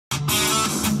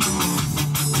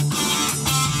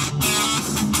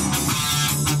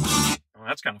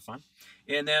that's kind of fun.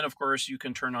 And then, of course, you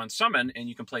can turn on summon, and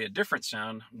you can play a different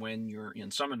sound when you're in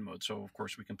summon mode. So, of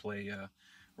course, we can play,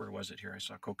 where was it here? I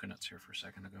saw coconuts here for a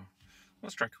second ago.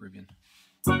 Let's try Caribbean.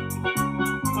 All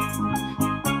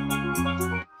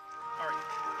right.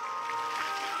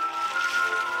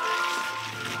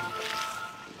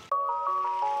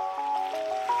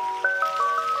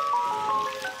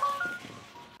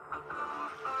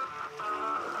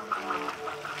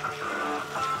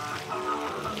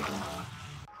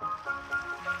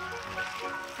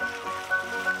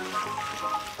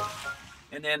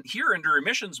 And then here under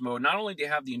emissions mode, not only do you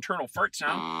have the internal fart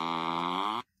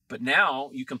sound, but now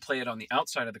you can play it on the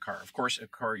outside of the car. Of course,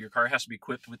 your car has to be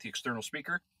equipped with the external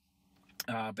speaker.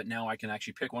 But now I can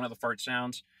actually pick one of the fart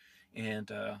sounds, and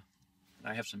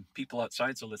I have some people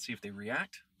outside, so let's see if they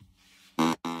react.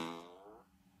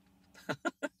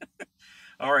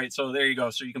 All right, so there you go.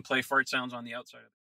 So you can play fart sounds on the outside of